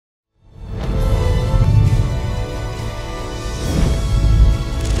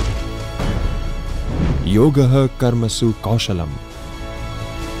Yogah Karmasu Kaushalam.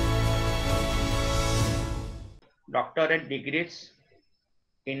 Doctorate degrees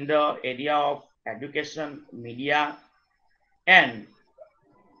in the area of education, media, and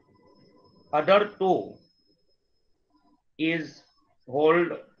other two is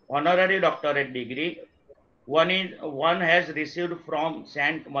hold honorary doctorate degree. One has received from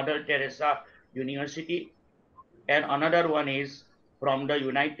Saint Mother Teresa University, and another one is from the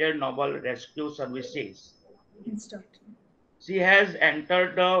United Noble Rescue Services. She has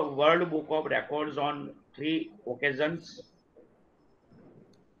entered the World Book of Records on 3 occasions.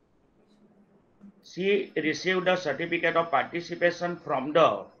 She received a certificate of participation from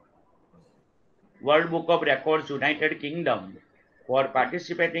the World Book of Records, United Kingdom, for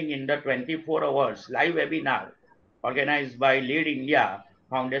participating in the 24 hours live webinar organized by Lead India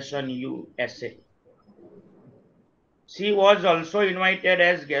Foundation USA. She was also invited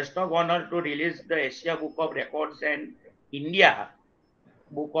as guest of honor to release the Asia Book of Records and India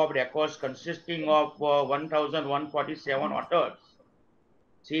Book of Records, consisting of 1,147 authors.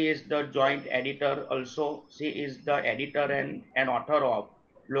 She is the joint editor also. She is the editor and author of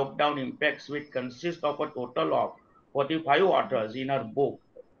Lockdown Impacts, which consists of a total of 45 authors in her book.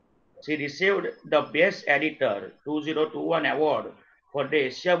 She received the Best Editor 2021 award for the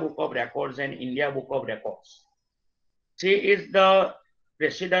Asia Book of Records and India Book of Records. She is the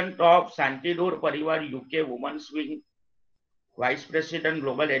president of Santidur Parivar UK Women's Wing, Vice President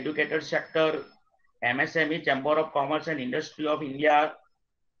Global Educator Sector, MSME Chamber of Commerce and Industry of India,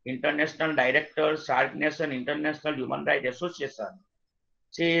 International Director, Shark Nation International Human Rights Association.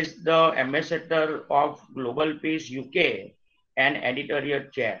 She is the Ambassador of Global Peace UK and Editorial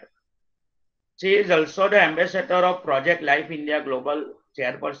Chair. She is also the Ambassador of Project Life India Global,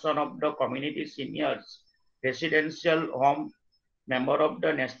 Chairperson of the Community Seniors Residential Home, member of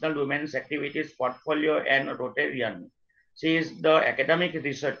the National Women's Activities Portfolio and Rotarian. She is the academic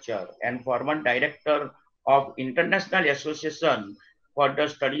researcher and former director of International Association for the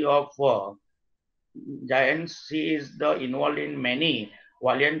Study of Giants. She is involved in many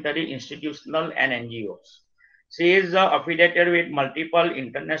voluntary institutional and NGOs. She is affiliated with multiple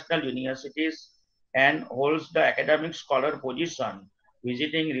international universities and holds the academic scholar position,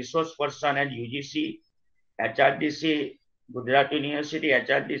 visiting resource person at UGC, HRDC, Gujarat University,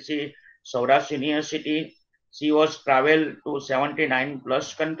 HRDC, Saurashtra University. She was traveled to 79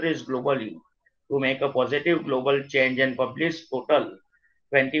 plus countries globally to make a positive global change and published total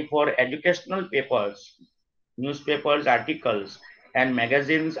 24 educational papers, newspapers articles, and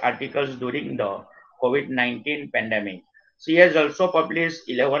magazines articles during the COVID-19 pandemic. She has also published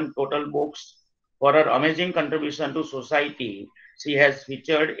 11 total books. For her amazing contribution to society, she has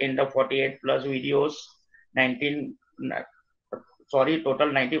featured in the 48 plus videos,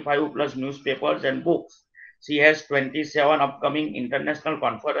 total 95 plus newspapers and books. She has 27 upcoming international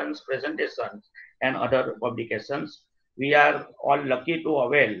conference presentations and other publications. We are all lucky to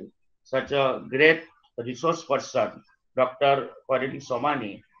avail such a great resource person, Dr. Parin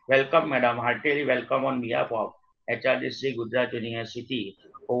Somani. Welcome, madam. Heartily welcome on behalf of HRDC Gujarat University.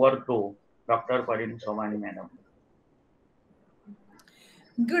 Over to Dr. Parin Somani, madam.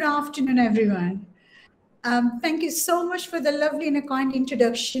 Good afternoon, everyone. Thank you so much for the lovely and a kind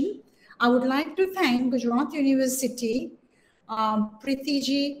introduction. I would like to thank Gujarat University,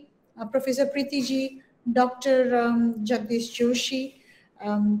 Preeti Professor Preeti ji, Dr. Jagdish Joshi,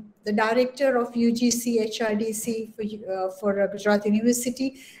 the director of UGC HRDC for Gujarat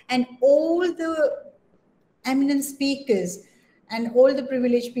University, and all the eminent speakers and all the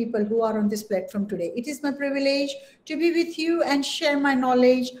privileged people who are on this platform today. It is my privilege to be with you and share my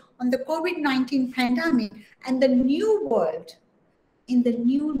knowledge on the COVID-19 pandemic and the new world, in the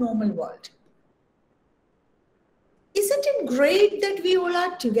new normal world. Isn't it great that we all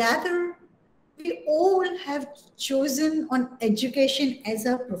are together? We all have chosen on education as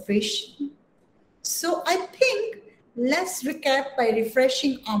a profession. So I think let's recap by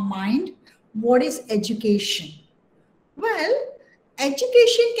refreshing our mind. What is education? Well,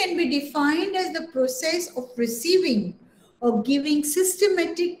 education can be defined as the process of receiving or giving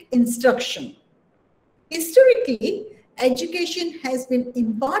systematic instruction. Historically, education has been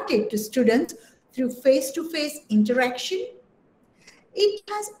imparted to students through face-to-face interaction. It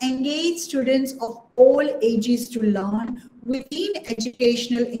has engaged students of all ages to learn within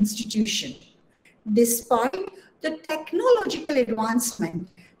educational institutions. Despite the technological advancement,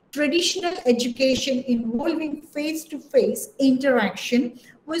 traditional education involving face-to-face interaction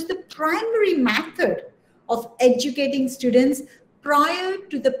was the primary method of educating students prior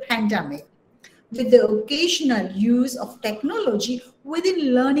to the pandemic, with the occasional use of technology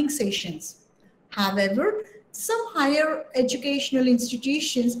within learning sessions. However, some higher educational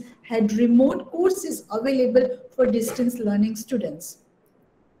institutions had remote courses available for distance learning students.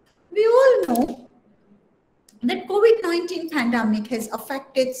 We all know that COVID-19 pandemic has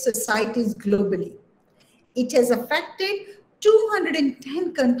affected societies globally. It has affected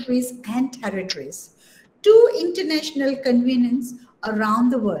 210 countries and territories, 2 international conventions around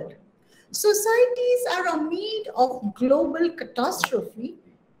the world. Societies are amid of global catastrophe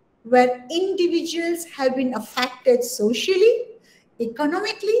where individuals have been affected socially,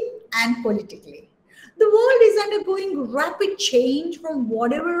 economically, and politically. The world is undergoing rapid change from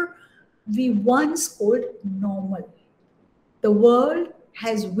whatever we once called normal. The world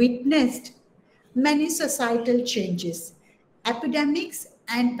has witnessed many societal changes, epidemics,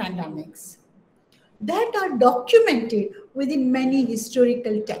 and pandemics that are documented within many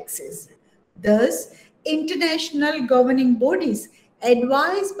historical texts. Thus, international governing bodies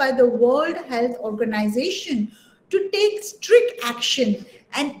advised by the World Health Organization to take strict action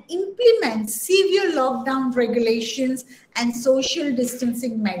and implement severe lockdown regulations and social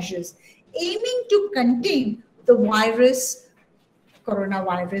distancing measures, aiming to contain the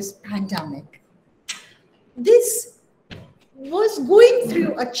coronavirus pandemic. This was going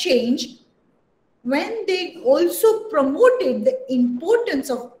through a change when they also promoted the importance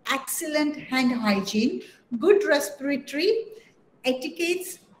of excellent hand hygiene, good respiratory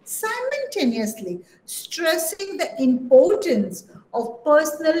etiquettes, simultaneously stressing the importance of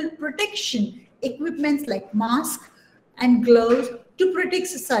personal protection equipments like masks and gloves to protect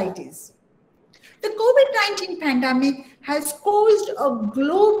societies. The COVID-19 pandemic has caused a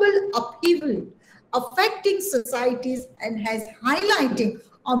global upheaval affecting societies and has highlighted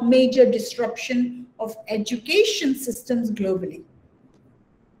a major disruption of education systems globally.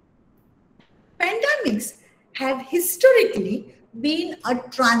 Pandemics have historically been a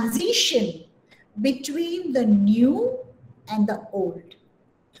transition between the new and the old.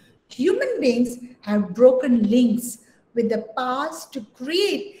 Human beings have broken links with the past to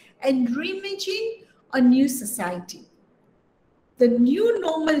create and reimagine a new society. The new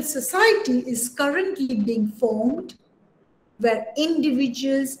normal society is currently being formed where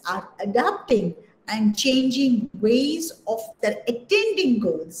individuals are adapting and changing ways of their attending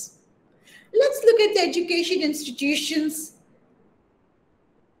goals. Let's look at the education institutions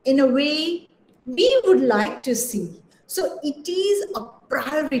in a way we would like to see. So it is a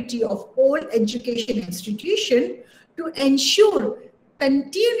priority of all education institutions to ensure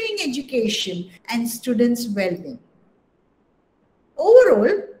continuing education and students' well-being.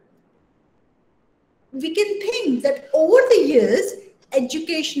 Overall, we can think that over the years,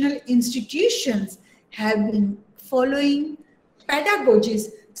 educational institutions have been following pedagogies,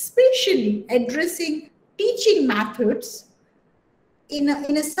 especially addressing teaching methods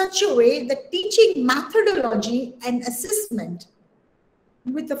in such a way that teaching methodology and assessment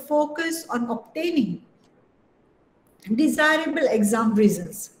with a focus on obtaining desirable exam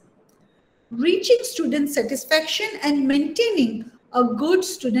results, reaching student satisfaction and maintaining a good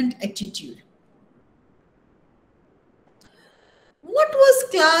student attitude. What was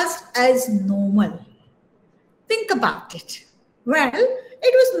classed as normal? Think about it. Well, it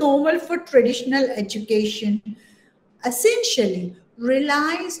was normal for traditional education, essentially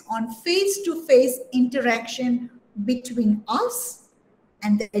relies on face-to-face interaction between us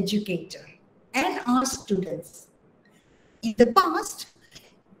and the educator and our students. In the past,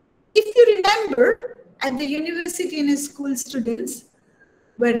 if you remember, at the university and school, students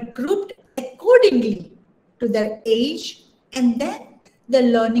were grouped accordingly to their age and then their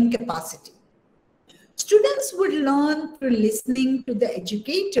learning capacity. Students would learn through listening to the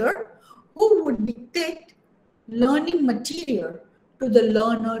educator who would dictate learning material to the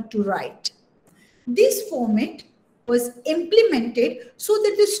learner to write. This format was implemented so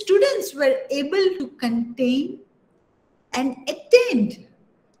that the students were able to contain and attend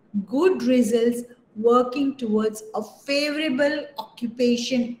good results working towards a favorable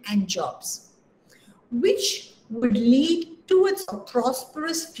occupation and jobs, which would lead towards a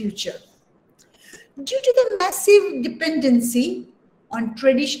prosperous future. Due to the massive dependency on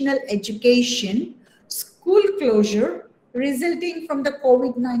traditional education, school closure resulting from the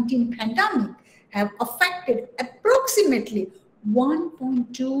COVID-19 pandemic have affected approximately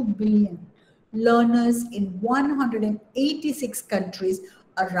 1.2 billion learners in 186 countries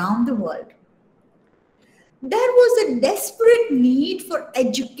around the world. There was a desperate need for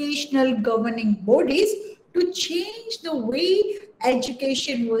educational governing bodies to change the way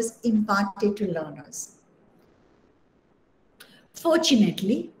education was imparted to learners.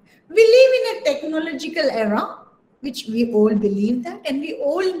 Fortunately, we live in a technological era, which we all believe that and we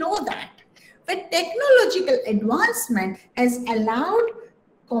all know that, where technological advancement has allowed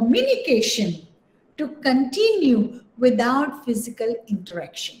communication to continue without physical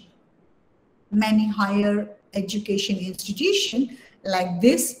interaction. Many higher education institutions like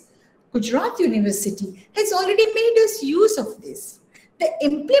this Gujarat University has already made us use of this. The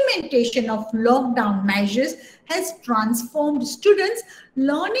implementation of lockdown measures has transformed students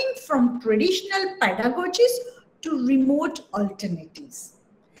learning from traditional pedagogies to remote alternatives,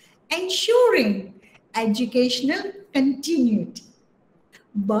 ensuring educational continuity.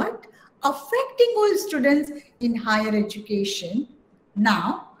 But affecting all students in higher education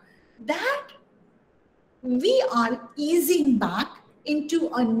now that we are easing back into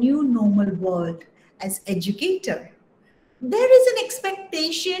a new normal world as educator. There is an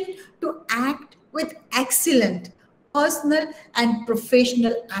expectation to act with excellent personal and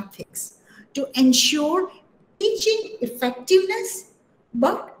professional ethics to ensure teaching effectiveness.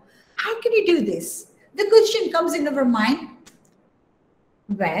 But how can you do this? The question comes in our mind,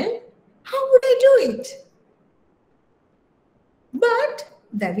 well, how would I do it? But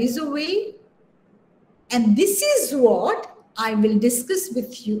there is a way, and this is what I will discuss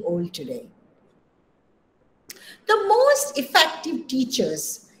with you all today. The most effective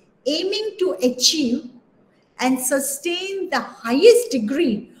teachers aiming to achieve and sustain the highest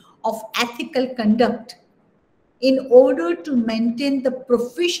degree of ethical conduct in order to maintain the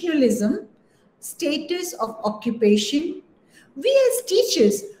professionalism status of occupation, we as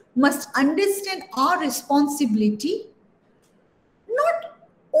teachers must understand our responsibility not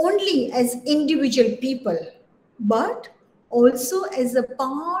only as individual people, but also as a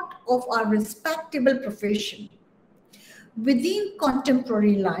part of our respectable profession. Within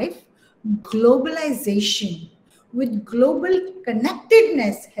contemporary life, globalization with global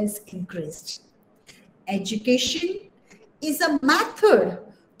connectedness has increased. Education is a method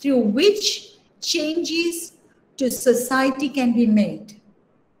through which changes to society can be made.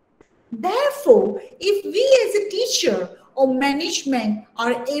 Therefore, if we as a teacher or management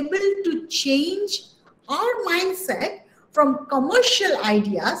are able to change our mindset from commercial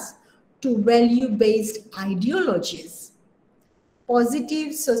ideas to value-based ideologies,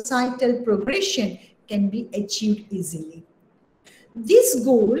 positive societal progression can be achieved easily. This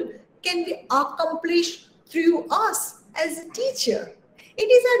goal can be accomplished through us as a teacher. It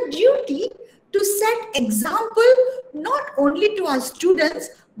is our duty to set example not only to our students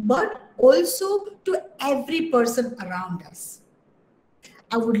but also to every person around us.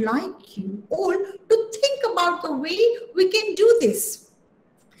 I would like you all to think about the way we can do this.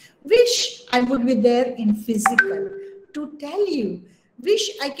 Wish I would be there in physical to tell you.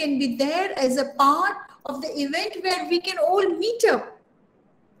 Wish I can be there as a part of the event where we can all meet up.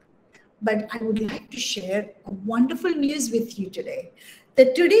 But I would like to share a wonderful news with you today.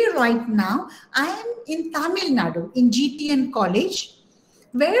 That today, right now, I am in Tamil Nadu, in GTN College,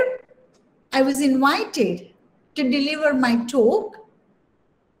 where I was invited to deliver my talk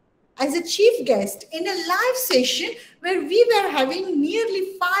as a chief guest in a live session where we were having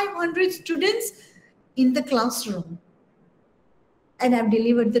nearly 500 students in the classroom. And I've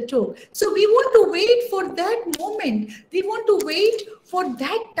delivered the talk. So we want to wait for that moment. We want to wait for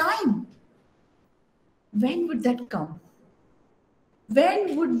that time. When would that come?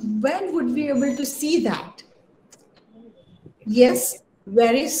 When would we be able to see that? Yes,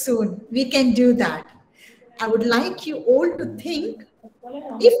 very soon. We can do that. I would like you all to think,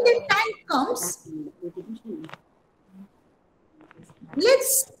 if the time comes,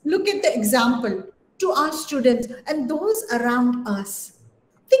 let's look at the example to our students and those around us.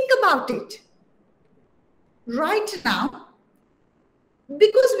 Think about it. Right now,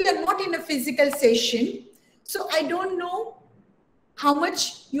 because we are not in a physical session, so I don't know how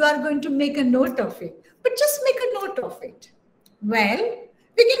much you are going to make a note of it, but just make a note of it. Well,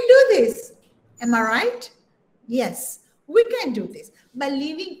 we can do this. Am I right? Yes, we can do this by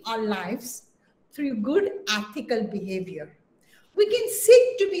living our lives through good ethical behavior. We can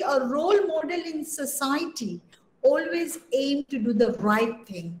seek to be a role model in society, always aim to do the right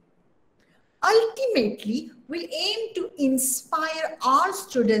thing. Ultimately, we aim to inspire our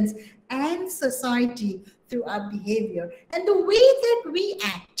students and society through our behavior and the way that we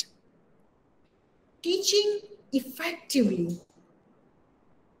act. Teaching effectively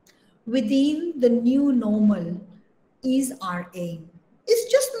within the new normal is our aim.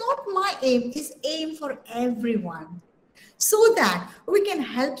 It's just not my aim, it's aim for everyone, so that we can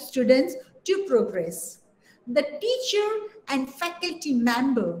help students to progress. The teacher and faculty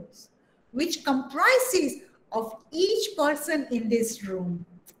members, which comprises of each person in this room,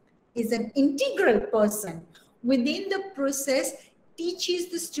 is an integral person within the process teaches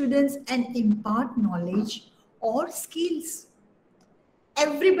the students and impart knowledge or skills.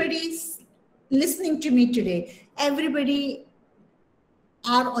 Everybody's listening to me today. Everybody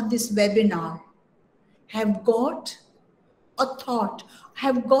are on this webinar have got a thought,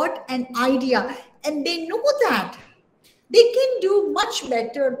 have got an idea, and they know that they can do much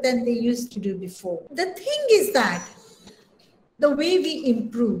better than they used to do before. The thing is that the way we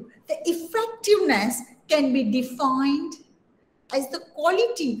improve, the effectiveness can be defined as the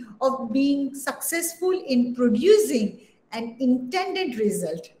quality of being successful in producing an intended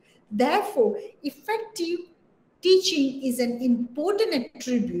result. Therefore, effective teaching is an important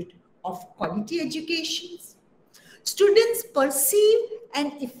attribute of quality education. Students perceive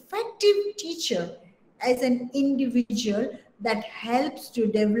an effective teacher as an individual that helps to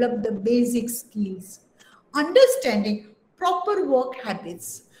develop the basic skills, understanding proper work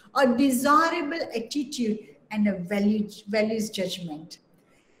habits, a desirable attitude, and a values judgment.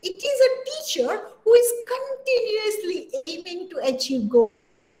 It is a teacher who is continuously aiming to achieve goals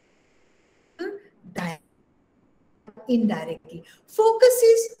indirectly,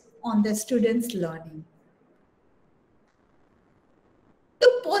 focuses on the student's learning.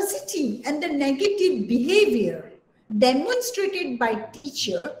 The positive and the negative behavior demonstrated by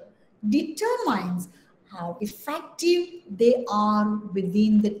teacher determines how effective they are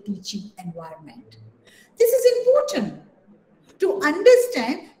within the teaching environment. This is important to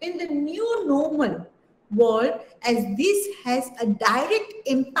understand in the new normal world, as this has a direct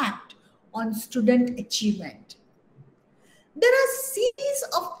impact on student achievement. There are series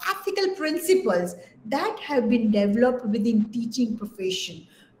of ethical principles that have been developed within teaching profession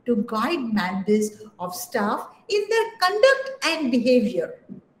to guide members of staff in their conduct and behavior.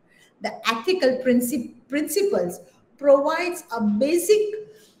 The ethical principles provides a basic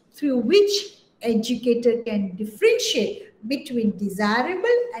through which educator can differentiate between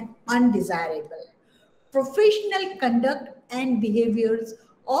desirable and undesirable professional conduct and behaviors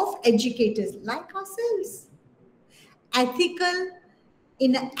of educators like ourselves. Ethics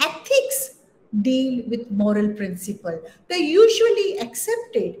deal with moral principle. They're usually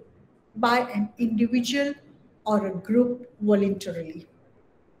accepted by an individual or a group voluntarily.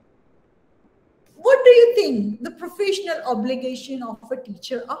 What do you think the professional obligation of a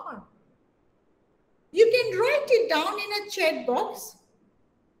teacher are? You can write it down in a chat box.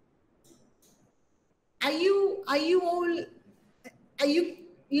 Are you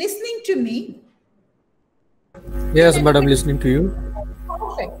listening to me? Yes, but I'm listening to you.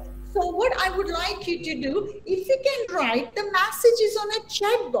 Perfect. So what I would like you to do, if you can write the messages on a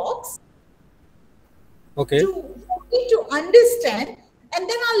chat box, Okay. for me to understand, and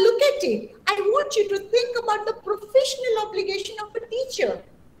then I'll look at it. I want you to think about the professional obligation of a teacher.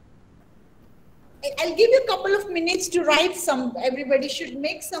 I'll give you a couple of minutes to write some. Everybody should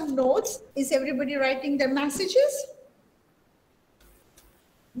make some notes. Is everybody writing their messages?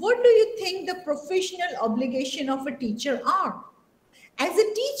 What do you think the professional obligation of a teacher are? As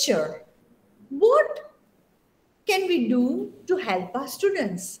a teacher, what can we do to help our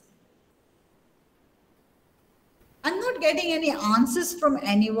students? I'm not getting any answers from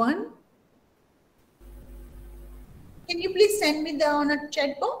anyone. Can you please send me on a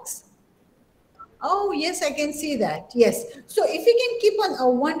chat box? Oh, yes, I can see that. Yes. So if you can keep on, oh,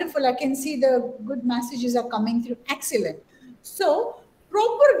 wonderful. I can see the good messages are coming through. Excellent. So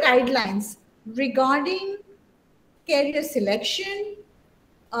proper guidelines regarding career selection,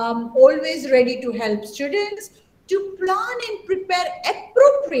 always ready to help students, to plan and prepare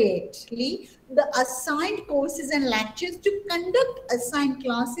appropriately the assigned courses and lectures, to conduct assigned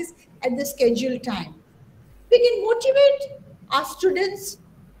classes at the scheduled time. We can motivate our students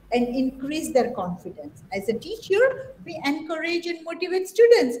and increase their confidence. As a teacher, we encourage and motivate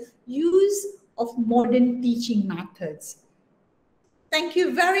students' use of modern teaching methods. Thank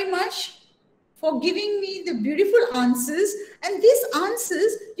you very much for giving me the beautiful answers. And these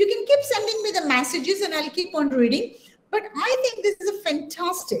answers, you can keep sending me the messages and I'll keep on reading. But I think this is a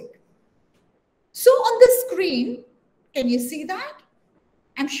fantastic. So on the screen, can you see that?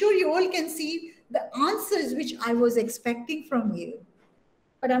 I'm sure you all can see the answers which I was expecting from you.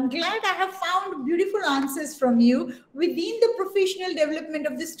 But I'm glad I have found beautiful answers from you within the professional development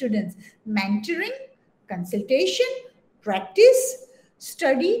of the students. Mentoring, consultation, practice,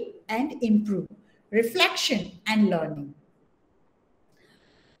 study and improve, reflection and learning.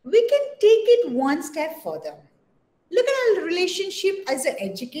 We can take it one step further. Look at our relationship as an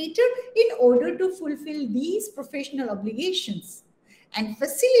educator in order to fulfill these professional obligations and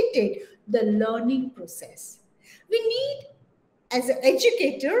facilitate the learning process. We need, as an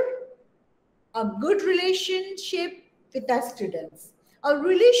educator, a good relationship with our students, a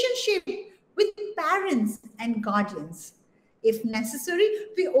relationship with parents and guardians. If necessary,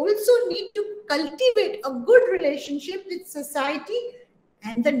 we also need to cultivate a good relationship with society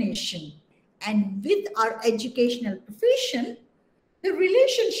and the nation. And with our educational profession, the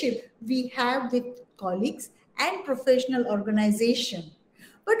relationship we have with colleagues and professional organization,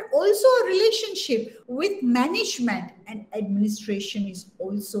 but also a relationship with management and administration is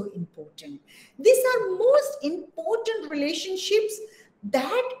also important. These are most important relationships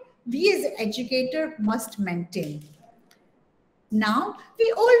that we as an educator must maintain. Now,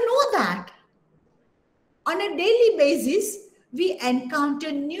 we all know that on a daily basis, we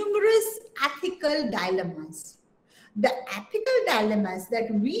encounter numerous ethical dilemmas. The ethical dilemmas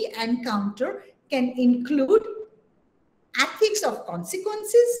that we encounter can include ethics of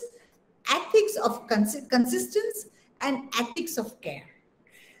consequences, ethics of consistence, and ethics of care.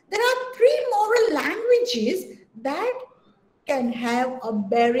 There are three moral languages that can have a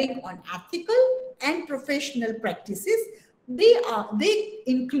bearing on ethical and professional practices. They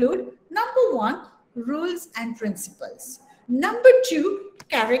include number one, rules and principles. Number two,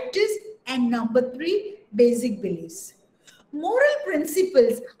 characters, and number three, basic beliefs. Moral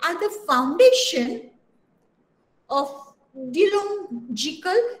principles are the foundation of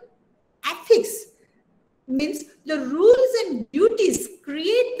deontological ethics, means the rules and duties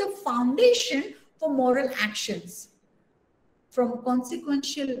create the foundation for moral actions. From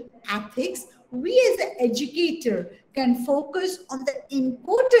consequential ethics, we as an educator can focus on the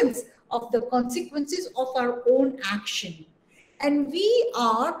importance of the consequences of our own action. And we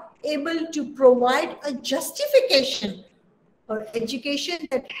are able to provide a justification for education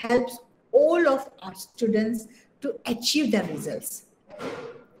that helps all of our students to achieve the results.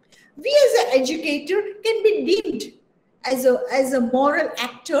 We as an educator can be deemed as a moral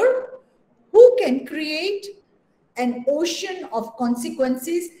actor who can create an ocean of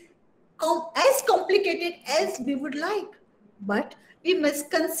consequences as complicated as we would like. But we must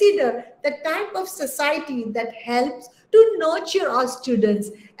consider the type of society that helps to nurture our students,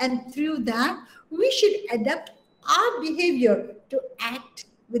 and through that, we should adapt our behavior to act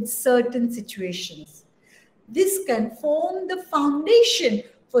with certain situations. This can form the foundation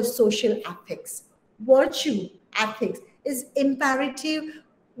for social ethics. Virtue ethics is imperative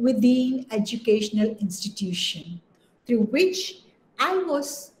within educational institution through which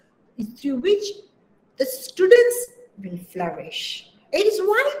the students will flourish. It is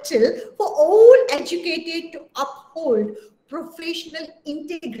vital for all educated to uphold professional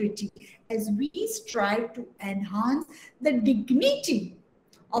integrity as we strive to enhance the dignity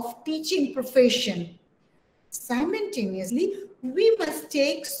of teaching profession. Simultaneously, we must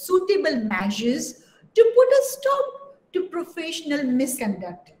take suitable measures to put a stop to professional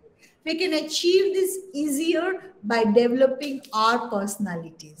misconduct. We can achieve this easier by developing our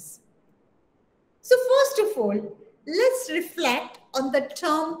personalities. So first of all, let's reflect on the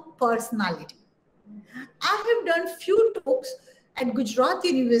term personality. I have done few talks at Gujarat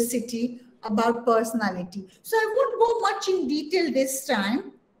University about personality. So I won't go much in detail this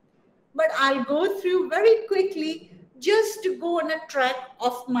time, but I'll go through very quickly just to go on a track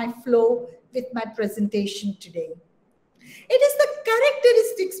of my flow with my presentation today. It is the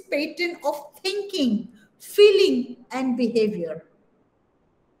characteristics pattern of thinking, feeling, and behavior,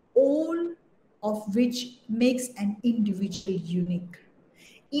 all of which makes an individual unique.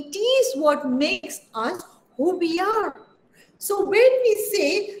 It is what makes us who we are. So when we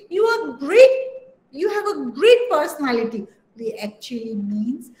say you are great, you have a great personality, we actually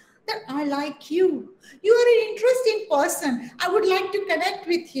means that I like you. You are an interesting person. I would like to connect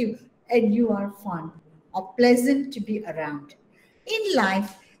with you, and you are fun or pleasant to be around. In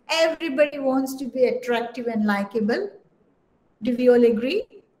life, everybody wants to be attractive and likable. Do we all agree?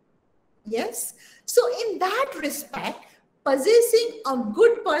 Yes. So in that respect, possessing a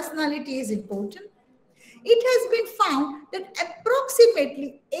good personality is important. It has been found that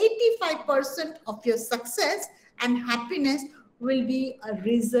approximately 85% of your success and happiness will be a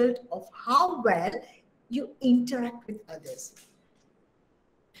result of how well you interact with others.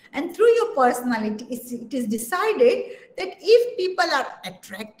 And through your personality, it is decided that if people are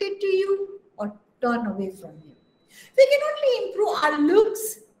attracted to you or turn away from you. We can only improve our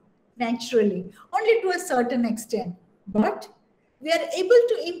looks naturally, only to a certain extent. But we are able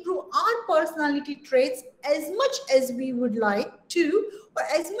to improve our personality traits as much as we would like to, or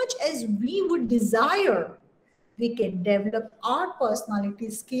as much as we would desire. We can develop our personality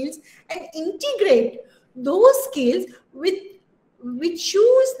skills and integrate those skills with we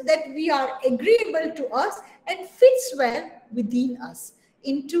choose that we are agreeable to us and fits well within us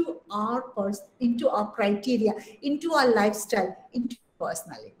into into our criteria, into our lifestyle, into our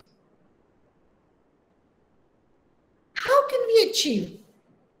personality. How can we achieve?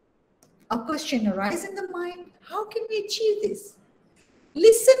 A question arises in the mind. How can we achieve this?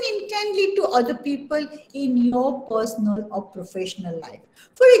 Listen intently to other people in your personal or professional life.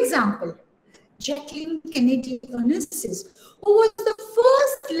 For example, Jacqueline Kennedy Onassis, who was the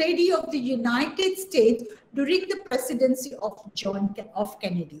first lady of the United States during the presidency of John F.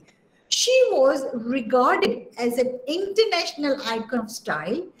 Kennedy. She was regarded as an international icon of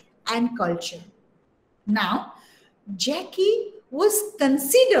style and culture. Now, Jackie was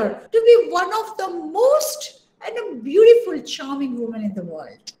considered to be one of the most and a beautiful, charming woman in the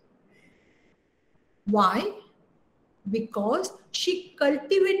world. Why? Because she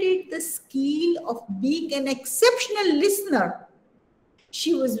cultivated the skill of being an exceptional listener.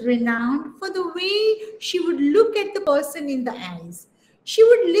 She was renowned for the way she would look at the person in the eyes. She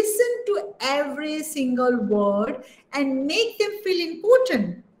would listen to every single word and make them feel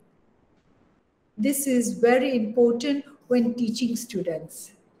important. This is very important when teaching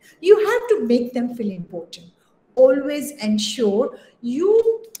students. You have to make them feel important. Always ensure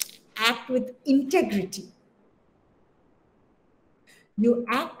you act with integrity. You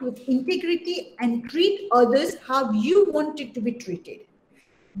act with integrity and treat others how you want it to be treated.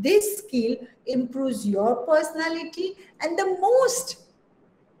 This skill improves your personality and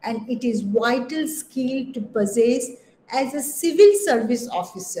it is vital skill to possess as a civil service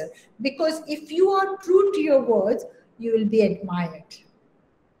officer, because if you are true to your words, you will be admired.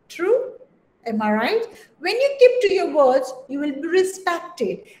 True? Am I right? When you keep to your words, you will be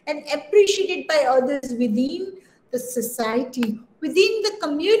respected and appreciated by others within the society, within the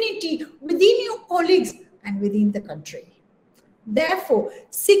community, within your colleagues, and within the country. Therefore,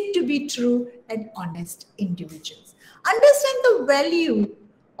 seek to be true and honest individuals. Understand the value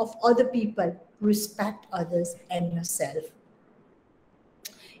of other people, respect others and yourself.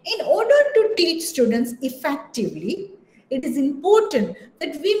 In order to teach students effectively, it is important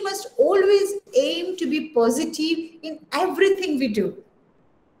that we must always aim to be positive in everything we do.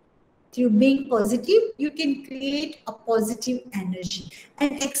 Through being positive, you can create a positive energy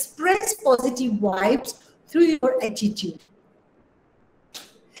and express positive vibes through your attitude.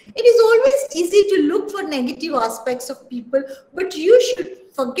 It is always easy to look for negative aspects of people, but you should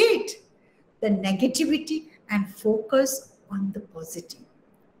forget the negativity and focus on the positive.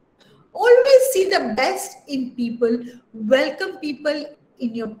 Always see the best in people, welcome people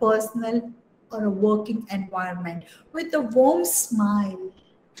in your personal or a working environment with a warm smile.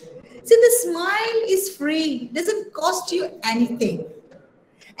 See, the smile is free, doesn't cost you anything.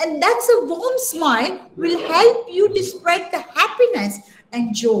 And that's a warm smile will help you to spread the happiness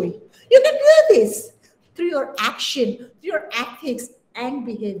and joy. You can do this through your action, through your ethics and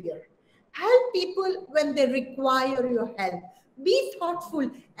behavior. Help people when they require your help. Be thoughtful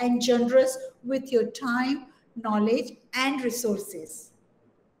and generous with your time, knowledge, and resources.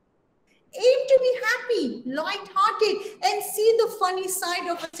 Aim to be happy, light-hearted, and see the funny side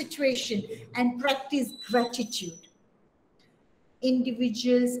of a situation and practice gratitude.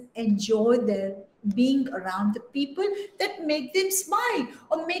 Individuals enjoy their being around the people that make them smile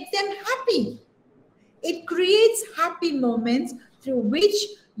or make them happy. It creates happy moments through which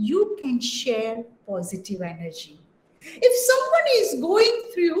you can share positive energy. If someone is going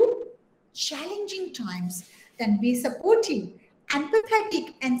through challenging times, then be supportive,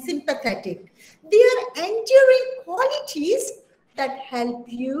 empathetic, and sympathetic. They are enduring qualities that help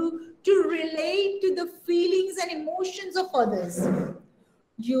you to relate to the feelings and emotions of others.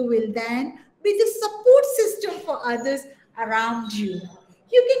 You will then be the support system for others around you.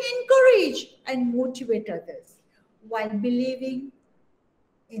 You can encourage and motivate others while believing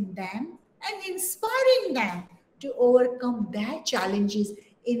in them and inspiring them to overcome their challenges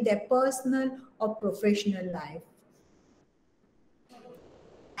in their personal or professional life.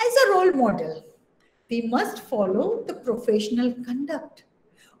 As a role model, we must follow the professional conduct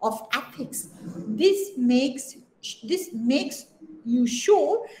of ethics. This makes you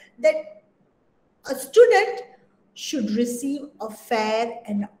sure that a student should receive a fair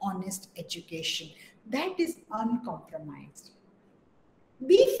and honest education that is uncompromised.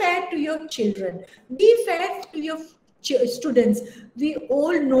 Be fair to your children. Be fair to your students. We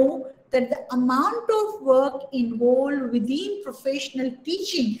all know that the amount of work involved within professional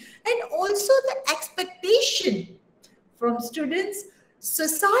teaching and also the expectation from students,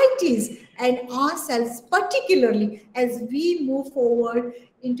 societies, and ourselves, particularly as we move forward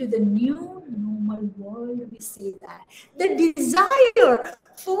into the new normal world, we say that the desire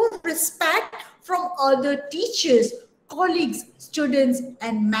for respect from other teachers, colleagues, students,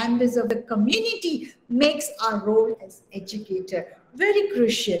 and members of the community makes our role as educator very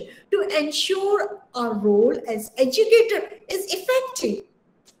crucial to ensure our role as educator is effective.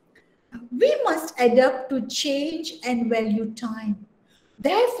 We must adapt to change and value time.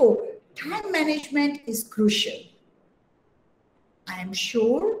 Therefore, time management is crucial. I am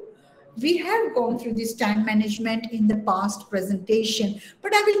sure we have gone through this time management in the past presentation,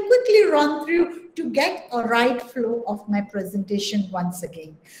 but I will quickly run through to get a right flow of my presentation once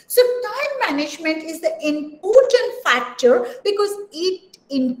again. So time management is the important factor because it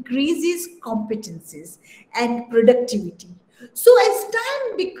increases competencies and productivity. So as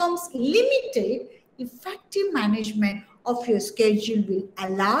time becomes limited, effective management of your schedule will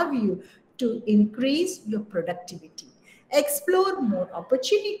allow you to increase your productivity, explore more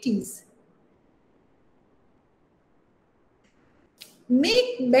opportunities,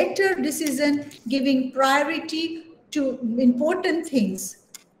 make better decision, giving priority to important things.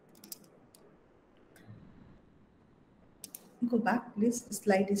 Go back, please. The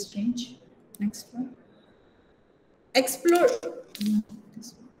slide is changed. Next one. Explore. No,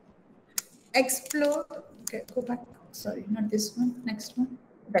 this one. Explore. Okay, go back. Sorry, not this one. Next one.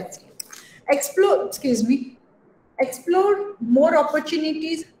 That's it. Explore. Excuse me. Explore more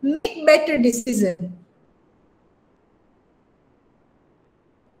opportunities. Make better decision.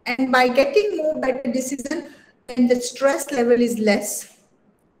 And by getting more better decision, then the stress level is less.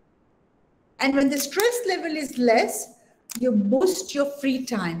 And when the stress level is less, you boost your free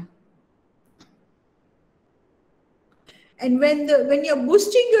time. And when you're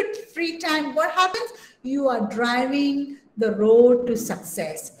boosting your free time, what happens? You are driving the road to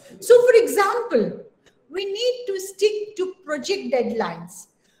success. So for example, we need to stick to project deadlines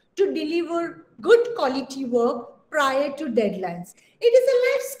to deliver good quality work prior to deadlines. It is a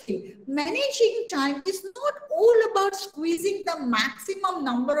life skill. Managing time is not all about squeezing the maximum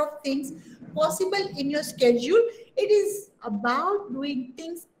number of things possible in your schedule. It is about doing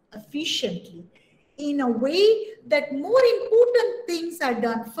things efficiently in a way that more important things are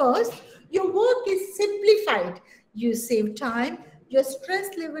done first. Your work is simplified. You save time. Your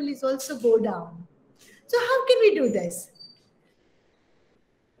stress level is also go down. So how can we do this?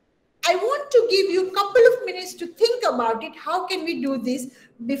 I want to give you a couple of minutes to think about it. How can we do this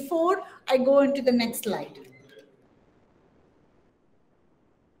before I go into the next slide?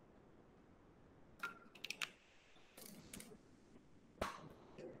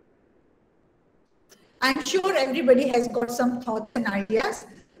 I'm sure everybody has got some thoughts and ideas.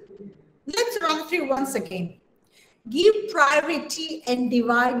 Let's run through once again. Give priority and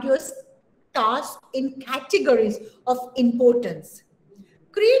divide your tasks in categories of importance.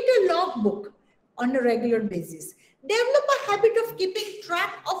 Create a logbook on a regular basis. Develop a habit of keeping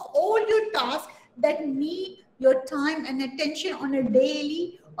track of all your tasks that need your time and attention on a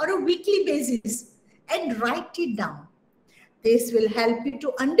daily or a weekly basis and write it down. This will help you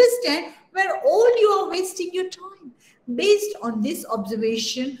to understand where all you are wasting your time. Based on this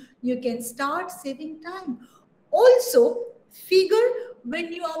observation, you can start saving time. Also, figure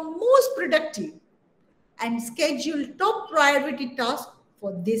when you are most productive and schedule top priority tasks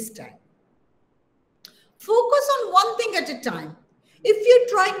for this time. Focus on one thing at a time. If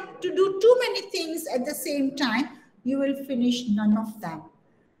you're trying to do too many things at the same time, you will finish none of them.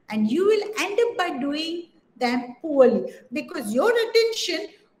 And you will end up by doing them poorly because your attention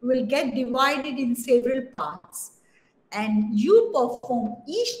will get divided in several parts and you perform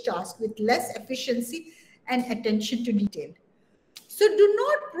each task with less efficiency and attention to detail. So do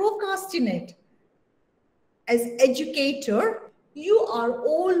not procrastinate. As educator, you are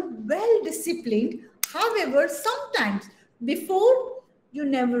all well disciplined. However, sometimes before you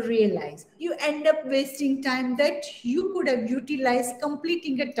never realize, you end up wasting time that you could have utilized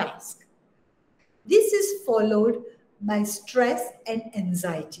completing a task. This is followed by stress and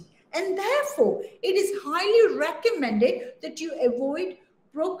anxiety. And therefore, it is highly recommended that you avoid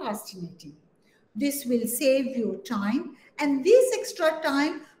procrastinating. This will save you time, and this extra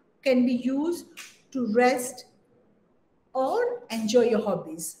time can be used to rest or enjoy your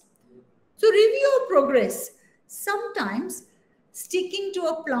hobbies. So review your progress. Sometimes sticking to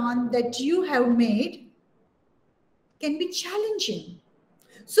a plan that you have made can be challenging.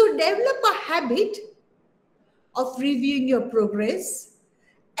 So develop a habit of reviewing your progress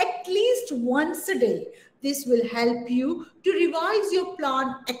at least once a day. This will help you to revise your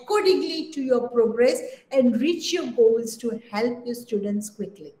plan accordingly to your progress and reach your goals to help your students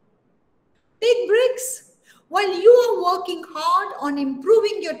quickly. Take breaks. While you are working hard on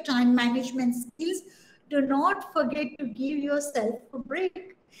improving your time management skills, do not forget to give yourself a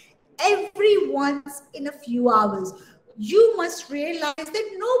break. Every once in a few hours, You must realize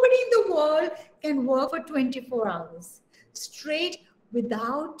that nobody in the world can work for 24 hours straight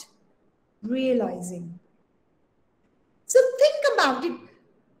without realizing. So think about it.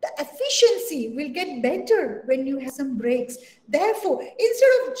 The efficiency will get better when you have some breaks. Therefore, instead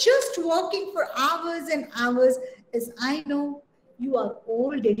of just working for hours and hours, as I know you are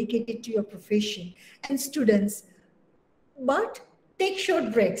all dedicated to your profession and students, but take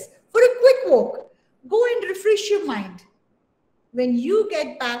short breaks for a quick walk. Go and refresh your mind. When you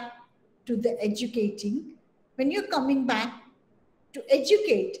get back to the educating, when you're coming back to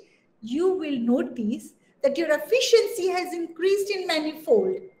educate, you will notice that your efficiency has increased in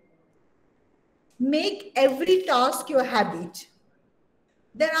manifold. Make every task your habit.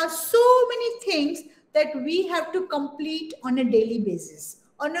 There are so many things that we have to complete on a daily basis,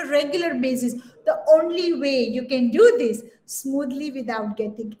 on a regular basis. The only way you can do this smoothly without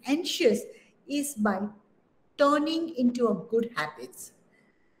getting anxious is by turning into a good habits.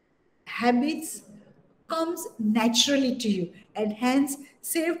 Habits comes naturally to you and hence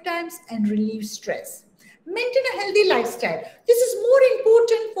save times and relieve stress. Maintain a healthy lifestyle. This is more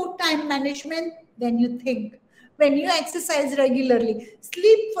important for time management than you think. When you exercise regularly,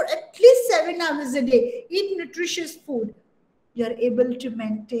 sleep for at least 7 hours a day, eat nutritious food, you are able to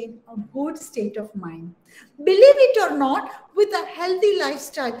maintain a good state of mind. Believe it or not, with a healthy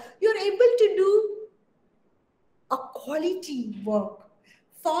lifestyle, you are able to do a quality work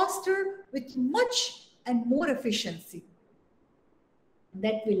faster with much and more efficiency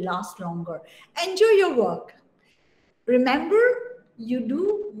that will last longer. Enjoy your work. Remember, you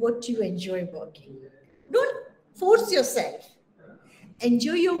do what you enjoy working. Don't force yourself.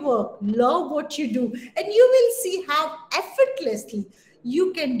 Enjoy your work, love what you do, and you will see how effortlessly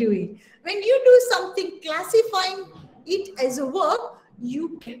you can do it. When you do something classifying it as a work,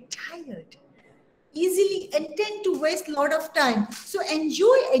 you get tired easily and tend to waste a lot of time. So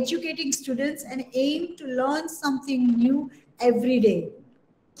enjoy educating students and aim to learn something new every day.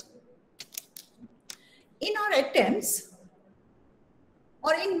 In our attempts,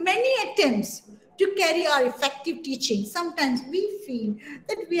 or in many attempts to carry our effective teaching, sometimes we feel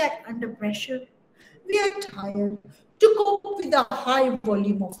that we are under pressure, we are tired to cope with a high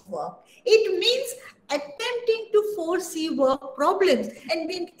volume of work. It means attempting to foresee work problems and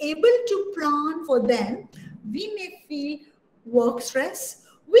being able to plan for them. We may feel work stress,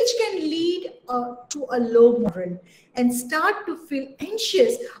 which can lead to a low morale and start to feel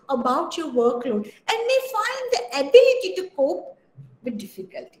anxious about your workload and may find the ability to cope with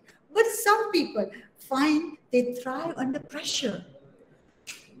difficulty. But some people find they thrive under pressure.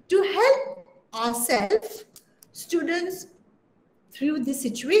 To help ourselves, students, through this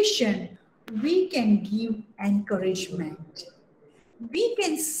situation, we can give encouragement. We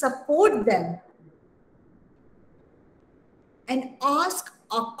can support them and ask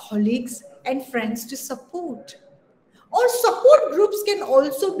our colleagues and friends to support. Or support groups can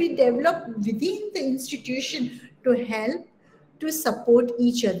also be developed within the institution to help to support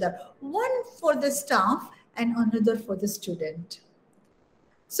each other. One for the staff and another for the student.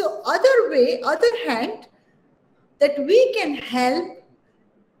 So other hand, that we can help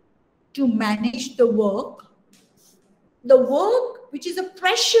to manage the work which is a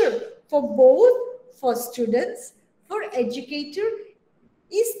pressure for both, for students, for educator,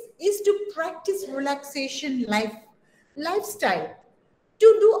 is to practice relaxation lifestyle,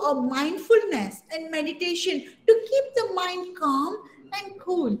 to do a mindfulness and meditation to keep the mind calm and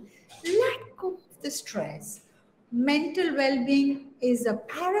cool. Let go of the stress. Mental well-being is a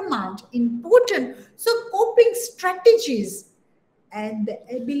paramount important. So coping strategies and the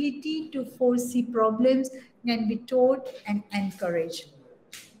ability to foresee problems can be taught and encouraged.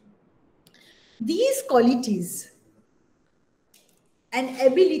 These qualities and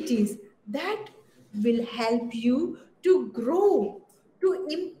abilities that will help you to grow, to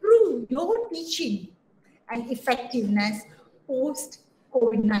improve your teaching and effectiveness post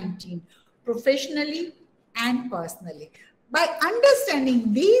COVID-19, professionally and personally. By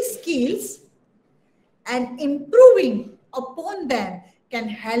understanding these skills and improving upon them can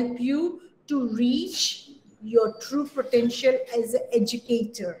help you to reach your true potential as an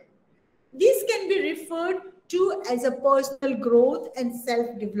educator. This can be referred to as a personal growth and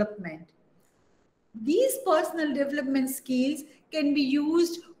self-development. These personal development skills can be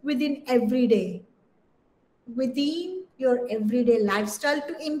used within your everyday lifestyle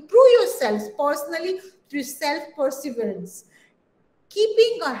to improve yourself personally through self-perseverance,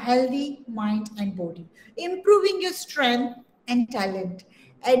 keeping a healthy mind and body, improving your strength and talent,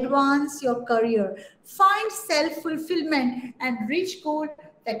 advance your career, find self-fulfillment and reach goals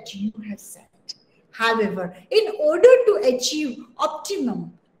that you have set. However, in order to achieve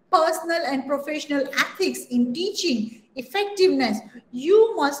optimum personal and professional ethics in teaching effectiveness,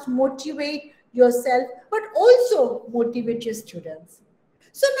 you must motivate yourself but also motivate your students.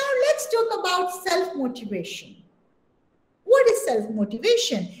 So now let's talk about self-motivation. What is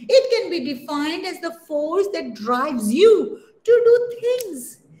self-motivation? It can be defined as the force that drives you to do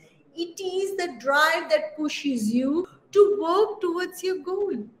things. It is the drive that pushes you to work towards your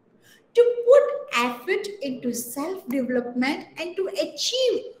goal, to put effort into self-development and to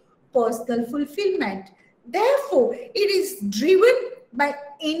achieve personal fulfillment. Therefore, it is driven by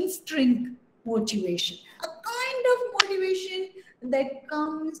intrinsic motivation, a kind of motivation that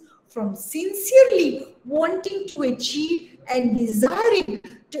comes from sincerely wanting to achieve and desiring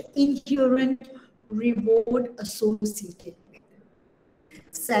to inherent reward associated with.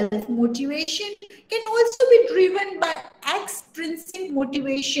 Self-motivation can also be driven by extrinsic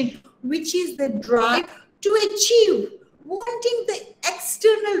motivation, which is the drive to achieve, wanting the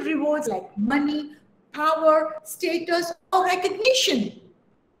external rewards like money, power, status, or recognition.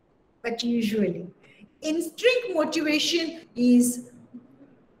 But usually, intrinsic motivation is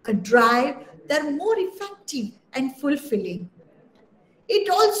a drive that are more effective and fulfilling. It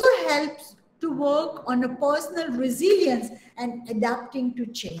also helps to work on a personal resilience and adapting to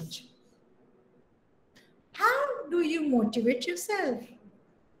change. How do you motivate yourself?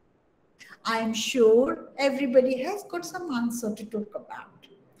 I am sure everybody has got some answer to talk about.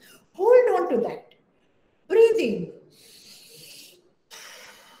 Hold on to that. Breathe in.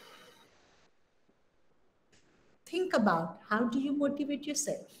 Think about how do you motivate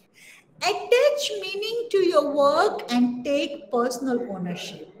yourself. Attach meaning to your work and take personal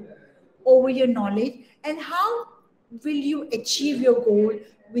ownership over your knowledge and how will you achieve your goal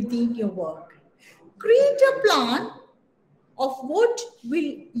within your work. Create a plan of what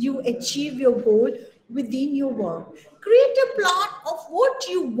will you achieve your goal within your work. Create a plan of what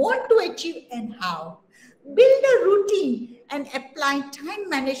you want to achieve and how. Build a routine and apply time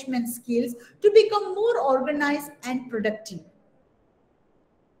management skills to become more organized and productive.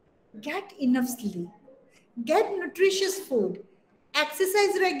 Get enough sleep. Get nutritious food.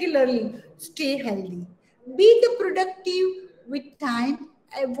 Exercise regularly. Stay healthy. Be the productive with time.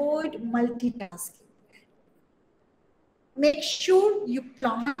 Avoid multitasking. Make sure you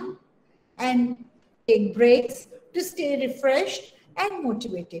plan and take breaks to stay refreshed and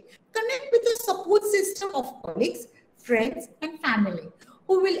motivated. Connect with a support system of colleagues, friends, and family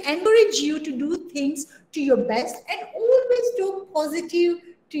who will encourage you to do things to your best and always talk positive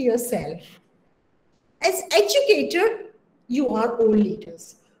to yourself. As educator, you are all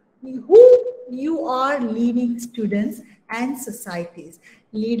leaders who you are leading students and societies.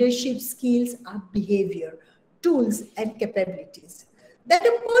 Leadership skills are behavior, tools, and capabilities that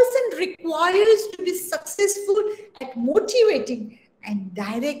a person requires to be successful at motivating and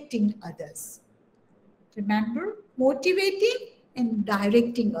directing others. Remember, motivating and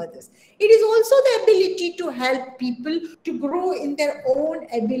directing others. It is also the ability to help people to grow in their own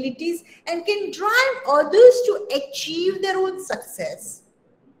abilities and can drive others to achieve their own success.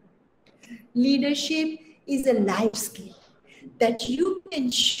 Leadership is a life skill that you can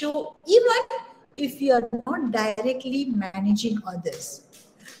show even if you are not directly managing others.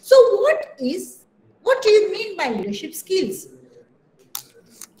 So what do you mean by leadership skills?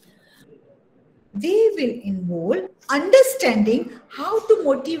 They will involve understanding how to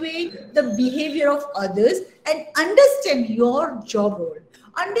motivate the behavior of others and understand your job role.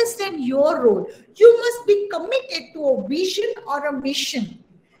 Understand your role. You must be committed to a vision or a mission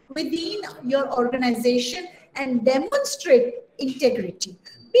within your organization and demonstrate integrity.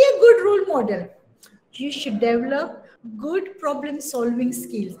 Be a good role model. You should develop good problem-solving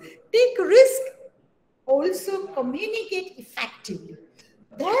skills. Take risk. Also communicate effectively.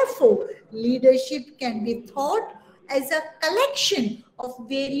 Therefore, leadership can be thought as a collection of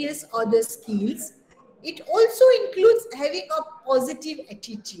various other skills. It also includes having a positive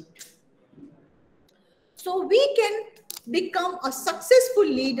attitude. So we can become a successful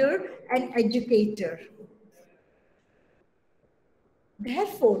leader and educator.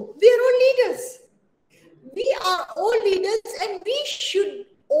 Therefore, we are all leaders. We are all leaders and we should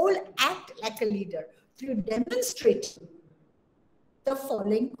all act like a leader through demonstrating the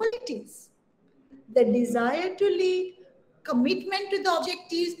following qualities: the desire to lead, commitment to the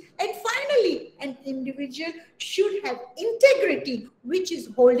objectives, and finally, an individual should have integrity, which is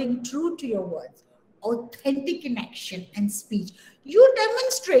holding true to your words, authentic in action and speech. You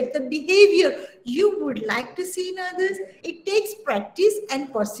demonstrate the behavior you would like to see in others. It takes practice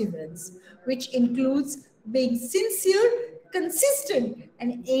and perseverance, which includes being sincere consistent,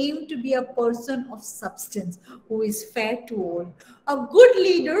 and aim to be a person of substance who is fair to all. A good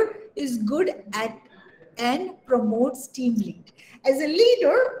leader is good at and promotes team lead. As a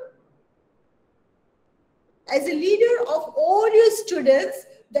leader of all your students,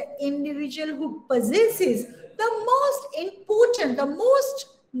 the individual who possesses the most important, the most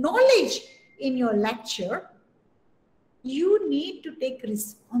knowledge in your lecture, you need to take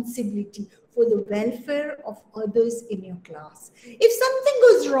responsibility for the welfare of others in your class. If something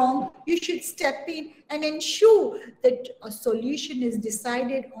goes wrong, you should step in and ensure that a solution is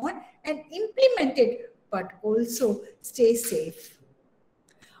decided on and implemented, but also stay safe.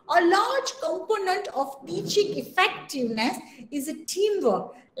 A large component of teaching effectiveness is a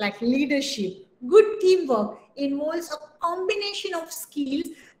teamwork, like leadership. Good teamwork involves a combination of skills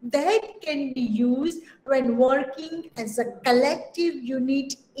that can be used when working as a collective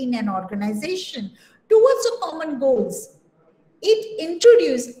unit in an organization towards a common goals. It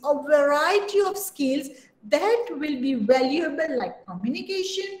introduces a variety of skills that will be valuable, like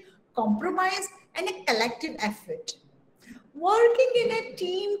communication, compromise, and a collective effort. Working in a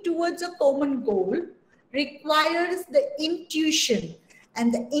team towards a common goal requires the intuition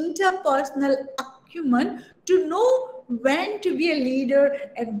and the interpersonal acumen to know when to be a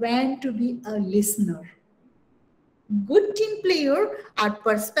leader and when to be a listener. Good team players are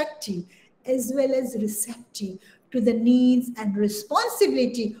perspective as well as receptive to the needs and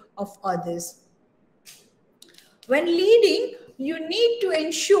responsibility of others. When leading, you need to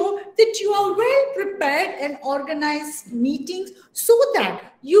ensure that you are well prepared and organize meetings so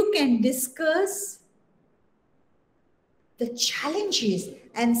that you can discuss the challenges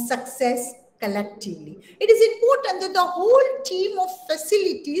and success collectively. It is important that the whole team of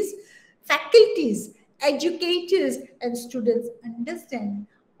faculties, educators, and students understand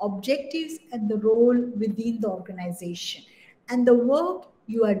objectives and the role within the organization and the work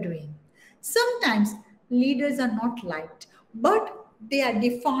you are doing. Sometimes leaders are not liked, but they are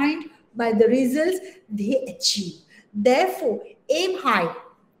defined by the results they achieve. Therefore, aim high.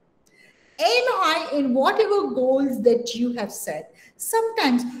 Aim high in whatever goals that you have set.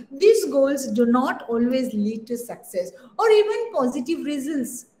 Sometimes these goals do not always lead to success or even positive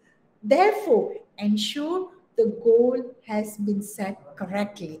results. Therefore, ensure the goal has been set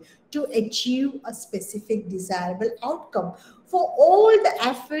correctly to achieve a specific desirable outcome for all the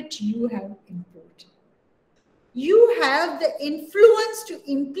effort you have input. You have the influence to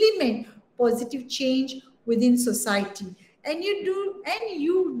implement positive change within society, and you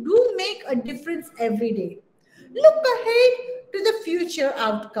do make a difference every day. Look ahead to the future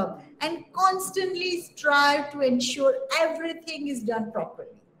outcome and constantly strive to ensure everything is done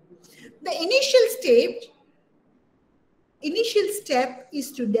properly. The initial step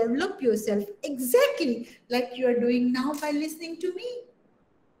is to develop yourself exactly like you are doing now by listening to me.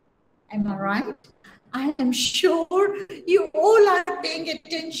 Am I right? I am sure you all are paying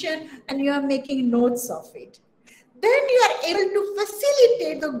attention and you are making notes of it. Then you are able to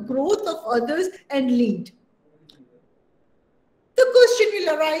facilitate the growth of others and lead. The question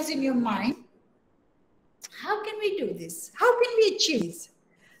will arise in your mind, how can we do this? How can we achieve this?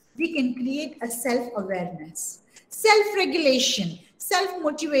 We can create a self-awareness, self-regulation,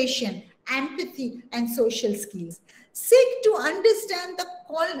 self-motivation, empathy, and social skills. Seek to understand the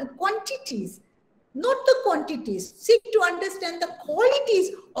quantities, not the quantities. Seek to understand the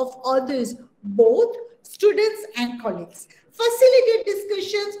qualities of others, both students and colleagues. Facilitate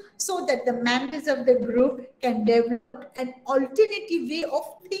discussions so that the members of the group can develop an alternative way of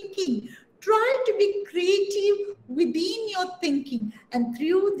thinking. Try to be creative within your thinking and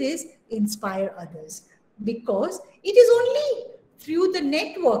through this inspire others. Because it is only through the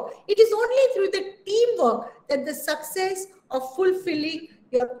network, it is only through the teamwork that the success of fulfilling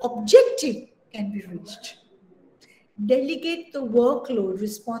your objective can be reached. Delegate the workload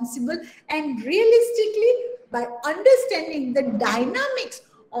responsible and realistically by understanding the dynamics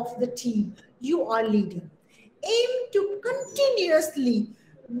of the team you are leading. Aim to continuously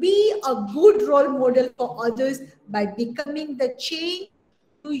be a good role model for others by becoming the change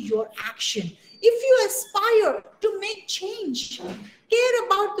to your action. If you aspire to make change, care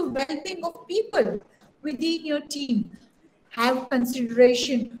about the well-being of people within your team, have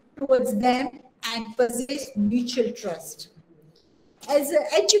consideration towards them and possess mutual trust. As an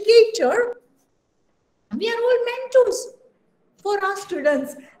educator, we are all mentors for our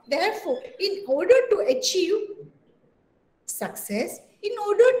students. Therefore, in order to achieve success, in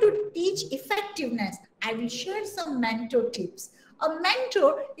order to teach effectiveness, I will share some mentor tips. A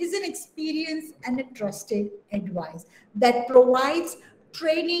mentor is an experienced and a trusted advice that provides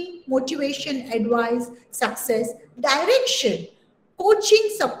training, motivation, advice, success, direction, coaching,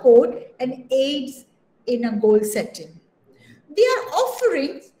 support, and aids in a goal setting. They are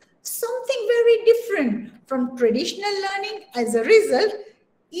offering something very different from traditional learning. As a result,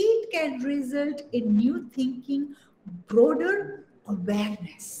 it can result in new thinking, broader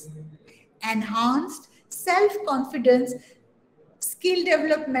awareness, enhanced self-confidence, skill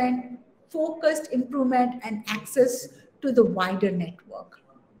development, focused improvement, and access to the wider network.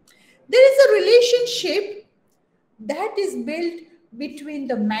 There is a relationship that is built between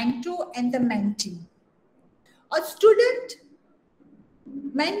the mentor and the mentee. A student,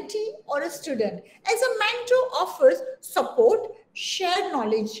 mentee, or a student. As a mentor offers support, share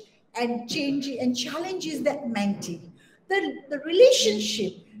knowledge, and challenges the mentee. The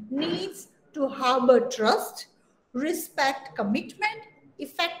relationship needs to harbor trust, respect, commitment,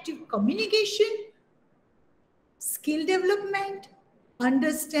 effective communication, skill development,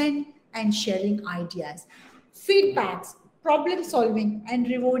 understand and sharing ideas, feedbacks, problem solving, and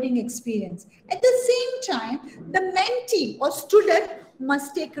rewarding experience. At the same time, the mentee or student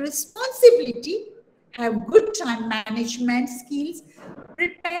must take responsibility, have good time management skills,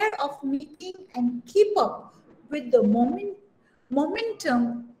 prepare of meeting and keep up with the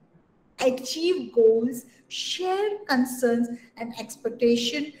momentum, achieve goals, share concerns and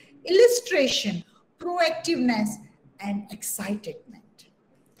expectation, illustration, proactiveness, and excitement.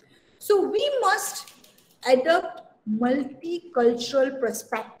 So we must adopt multicultural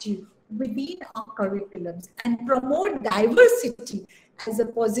perspective within our curriculums and promote diversity as a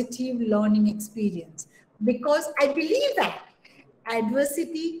positive learning experience, because I believe that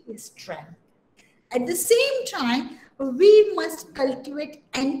adversity is strength. At the same time, we must cultivate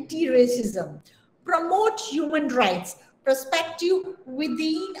anti-racism, promote human rights perspective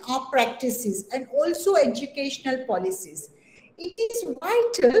within our practices and also educational policies. It is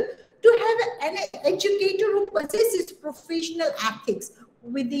vital to have an educator who possesses professional ethics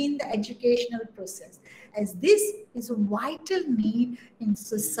within the educational process, as this is a vital need in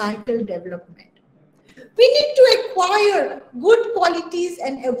societal development. We need to acquire good qualities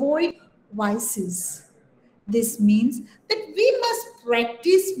and avoid vices. This means that we must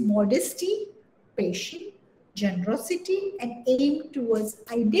practice modesty, patience, generosity, and aim towards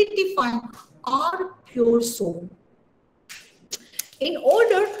identifying our pure soul. In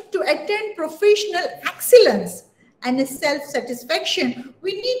order to attain professional excellence and self-satisfaction,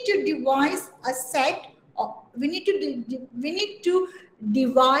 we need to devise a set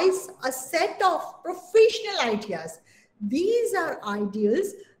of professional ideas. These are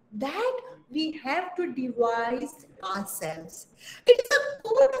ideals that we have to devise ourselves. It is a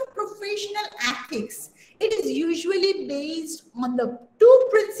code of professional ethics. It is usually based on the two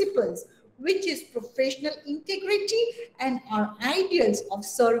principles, which is professional integrity and our ideals of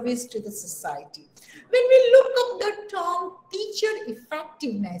service to the society. When we look up the term teacher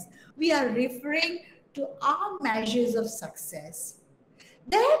effectiveness, we are referring to our measures of success.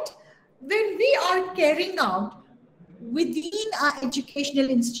 That when we are carrying out within our educational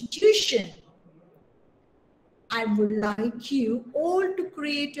institution, I would like you all to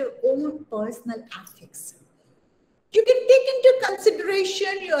create your own personal ethics. You can take into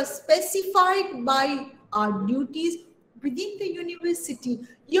consideration your specified by our duties within the university,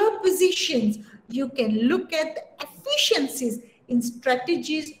 your positions. You can look at the efficiencies in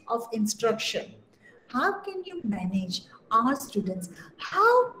strategies of instruction. How can you manage our students?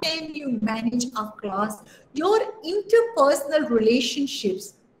 How can you manage our class, your interpersonal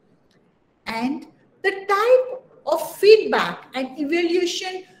relationships, and the type of feedback and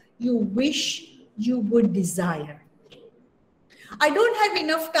evaluation you wish you would desire? I don't have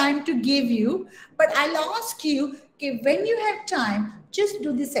enough time to give you, but I'll ask you, okay, when you have time, just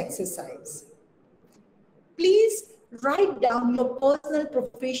do this exercise. Please write down your personal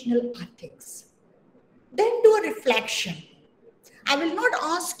professional ethics. Then do a reflection. I will not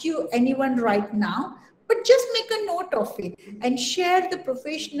ask you anyone right now, but just make a note of it and share the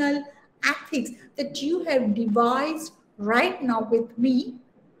professional ethics that you have devised right now with me.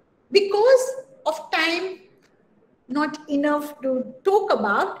 Because of time, not enough to talk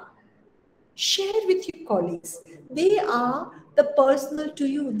about, share with your colleagues. They are the personal to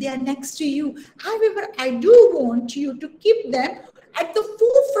you. They are next to you. However, I do want you to keep them at the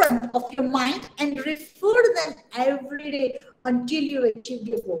forefront of your mind and refer them every day until you achieve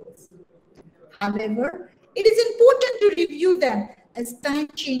your goals. However, it is important to review them as time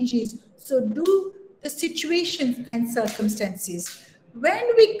changes. So do the situations and circumstances. When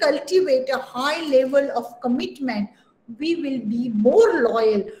we cultivate a high level of commitment, we will be more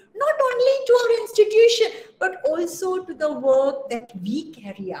loyal, not only to our institution, but also to the work that we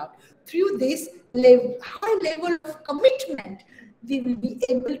carry out. Through this high level of commitment, we will be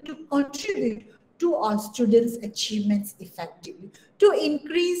able to contribute to our students' achievements effectively. To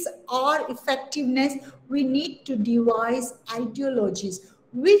increase our effectiveness, we need to devise ideologies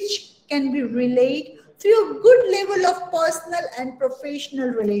which can be relayed through a good level of personal and professional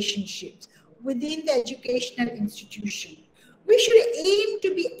relationships within the educational institution. We should aim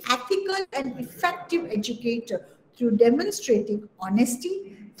to be ethical and effective educator through demonstrating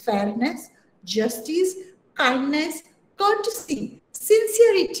honesty, fairness, justice, kindness, courtesy,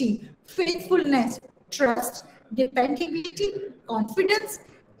 sincerity, faithfulness, trust, dependability, confidence,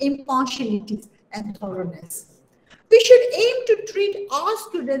 impartiality, and thoroughness. We should aim to treat our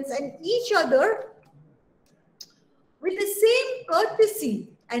students and each other with the same courtesy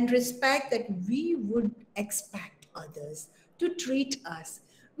and respect that we would expect others to treat us.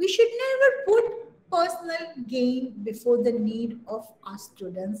 We should never put personal gain before the need of our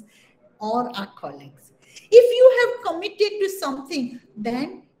students or our colleagues. If you have committed to something,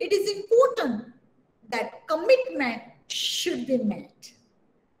 then it is important that commitment should be met.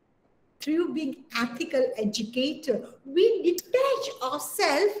 Through being ethical educator, we detach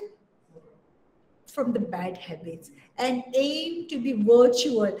ourselves from the bad habits and aim to be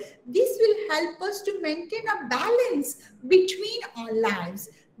virtual. This will help us to maintain a balance between our lives.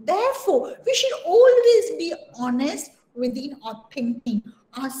 Therefore, we should always be honest within our thinking,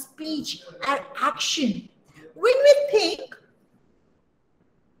 our speech, our action. When we think,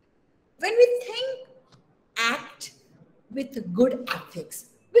 act with good ethics,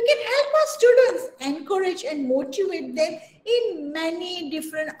 we can help our students, encourage and motivate them in many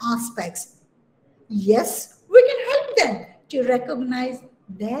different aspects. Yes, we can help them to recognize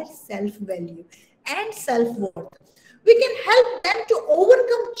their self-value and self-worth. We can help them to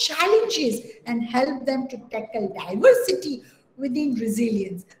overcome challenges and help them to tackle diversity within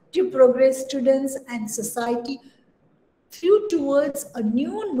resilience, to progress students and society through towards a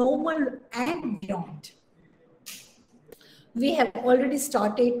new normal and beyond. We have already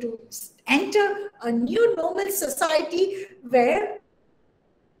started to enter a new normal society where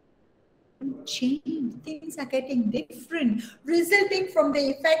change, things are getting different, resulting from the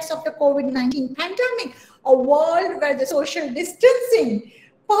effects of the COVID-19 pandemic, a world where the social distancing,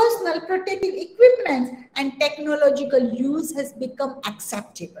 personal protective equipment, and technological use has become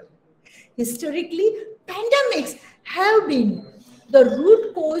acceptable. Historically, pandemics have been the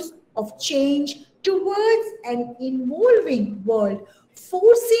root cause of change towards an evolving world,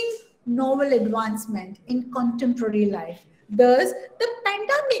 forcing novel advancement in contemporary life. Thus, the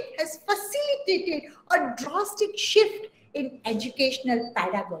pandemic has facilitated a drastic shift in educational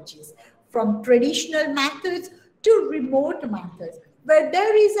pedagogies from traditional methods to remote methods, where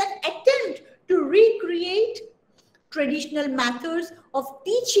there is an attempt to recreate traditional methods of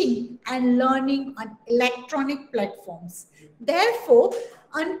teaching and learning on electronic platforms. Therefore,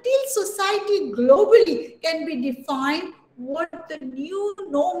 until society globally can be defined what the new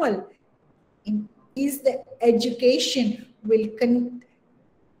normal is, the education will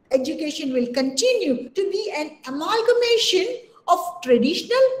continue to be an amalgamation of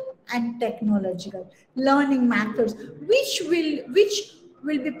traditional and technological learning methods, which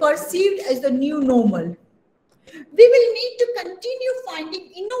will be perceived as the new normal. We will need to continue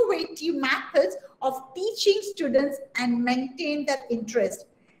finding innovative methods of teaching students and maintain their interest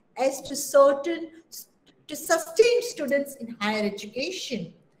as to sustain students in higher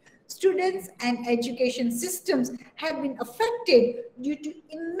education. Students and education systems have been affected due to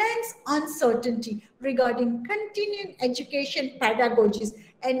immense uncertainty regarding continuing education pedagogies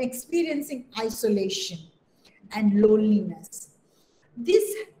and experiencing isolation and loneliness. This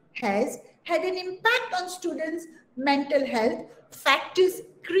has had an impact on students' mental health, factors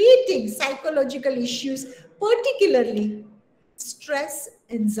creating psychological issues, particularly stress,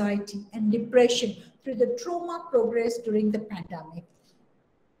 anxiety, and depression through the trauma progressed during the pandemic.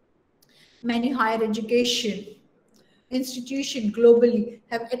 Many higher education institutions globally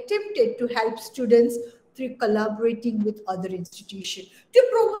have attempted to help students through collaborating with other institutions to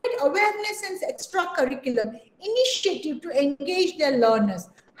provide awareness and extracurricular initiative to engage their learners.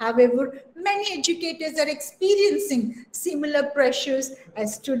 However, many educators are experiencing similar pressures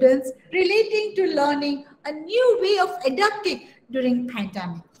as students relating to learning a new way of adapting during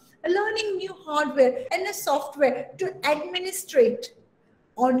pandemic, learning new hardware and a software to administrate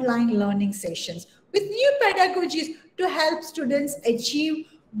online learning sessions with new pedagogies to help students achieve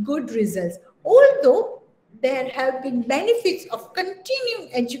good results. Although there have been benefits of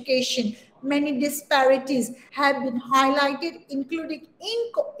continuing education, Many disparities have been highlighted, including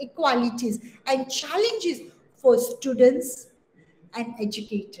inequalities and challenges for students and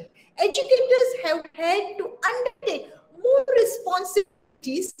educators. Educators have had to undertake more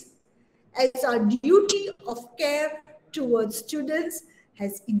responsibilities as our duty of care towards students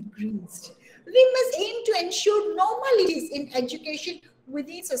has increased. We must aim to ensure normalities in education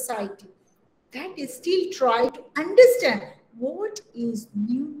within society. That is still try to understand what is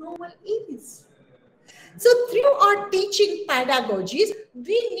new normal is. So through our teaching pedagogies,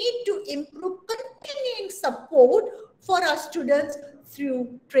 we need to improve continuing support for our students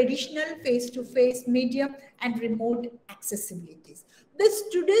through traditional face-to-face medium and remote accessibilities. The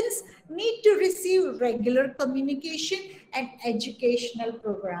students need to receive regular communication and educational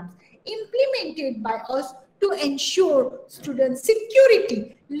programs implemented by us to ensure student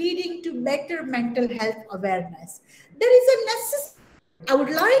security, leading to better mental health awareness. There is a necessity. I would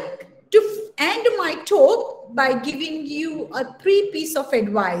like to end my talk by giving you a 3 piece of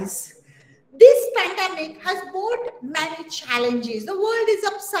advice. This pandemic has brought many challenges. The world is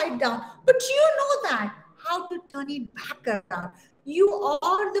upside down, but you know that how to turn it back around. You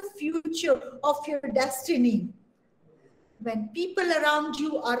are the future of your destiny. When people around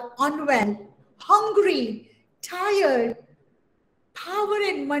you are unwell, hungry, tired, power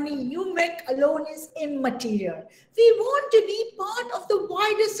and money you make alone is immaterial. We want to be part of the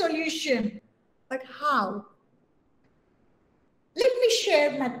wider solution. But how? Let me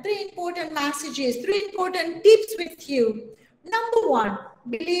share my 3 important messages, 3 important tips with you. Number 1,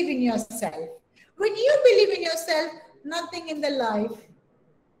 believe in yourself. When you believe in yourself, nothing in the life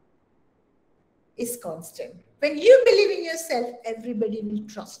is constant. When you believe in yourself, everybody will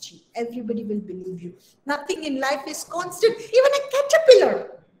trust you. Everybody will believe you. Nothing in life is constant. Even a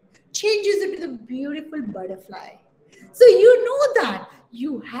caterpillar changes into the beautiful butterfly. So you know that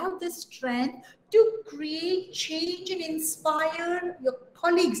you have the strength to create change and inspire your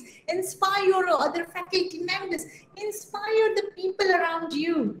colleagues, inspire your other faculty members, inspire the people around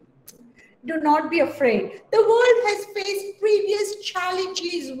you. Do not be afraid. The world has faced previous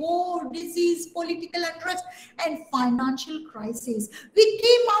challenges, war, disease, political unrest, and financial crises. We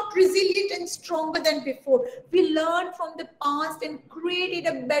came out resilient and stronger than before. We learned from the past and created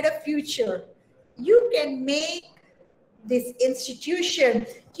a better future. You can make this institution,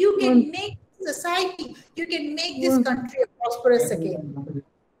 you can make society, you can make this country prosperous again.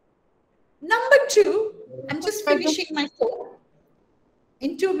 Number 2, I'm just finishing my talk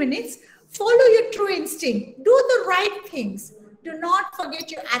in 2 minutes. Follow your true instinct. Do the right things. Do not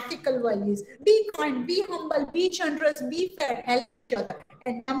forget your ethical values. Be kind, be humble, be generous, be fair, help each other.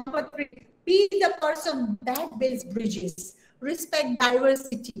 And number 3, be the person that builds bridges. Respect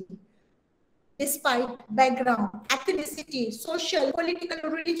diversity. Despite background, ethnicity, social, political,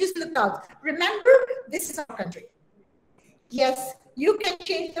 religious lookouts. Remember, this is our country. Yes, you can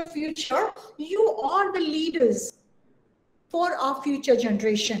change the future. You are the leaders for our future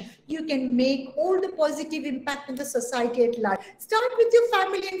generation. You can make all the positive impact in the society at large. Start with your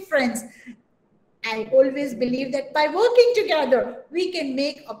family and friends. I always believe that by working together, we can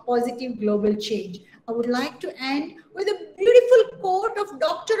make a positive global change. I would like to end with a beautiful quote of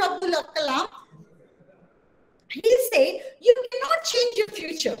Dr. Abdul Kalam. He said, you cannot change your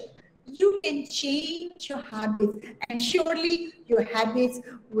future. You can change your habits, and surely your habits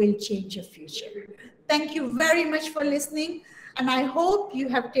will change your future. Thank you very much for listening, and I hope you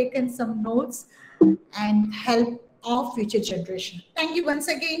have taken some notes and help our future generation. Thank you once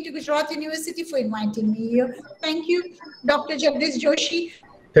again to Gujarat University for inviting me here. Thank you, Dr. Jagdish Joshi.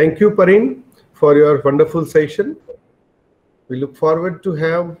 Thank you, Parin, for your wonderful session. We look forward to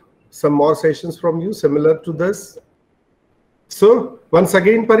have some more sessions from you similar to this. So once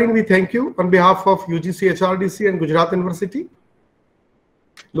again, Parin, we thank you on behalf of UGC HRDC and Gujarat University.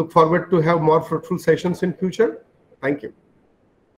 Look forward to have more fruitful sessions in future. Thank you.